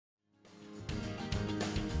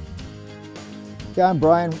Yeah, I'm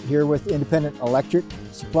Brian here with Independent Electric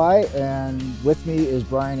Supply, and with me is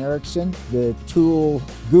Brian Erickson, the tool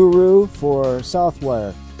guru for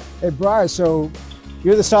Southwire. Hey Brian, so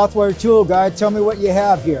you're the Southwire tool guy. Tell me what you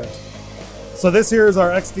have here. So this here is our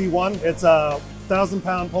XD1. It's a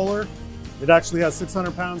 1,000-pound puller. It actually has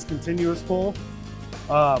 600 pounds continuous pull.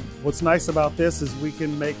 What's nice about this is we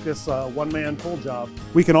can make this a one-man pull job.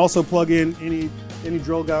 We can also plug in any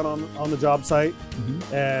drill gun on the job site.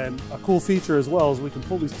 And a cool feature as well is we can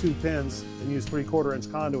pull these 2 pins and use 3/4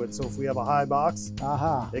 inch conduit. So if we have a high box,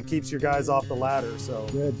 it keeps your guys off the ladder. So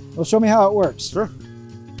good. Well, show me how it works. Sure.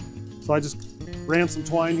 So I just ran some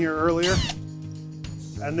twine here earlier,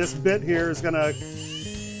 and this bit here is going to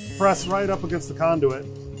press right up against the conduit.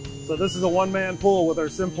 So this is a one-man pull with our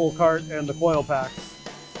simple cart and the coil packs.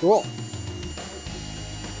 Cool.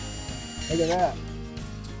 Look at that.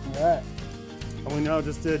 All right. And we now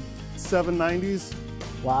just did 790s.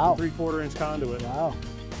 Wow. 3/4 inch conduit. Wow.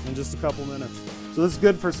 In just a couple minutes. So this is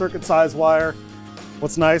good for circuit size wire.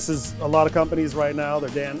 What's nice is a lot of companies right now,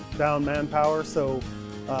 they're down manpower. So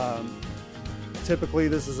typically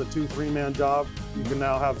this is a 2-3 man job. You can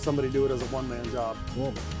now have somebody do it as a 1-man job.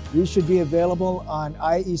 Cool. These should be available on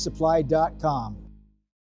iesupply.com.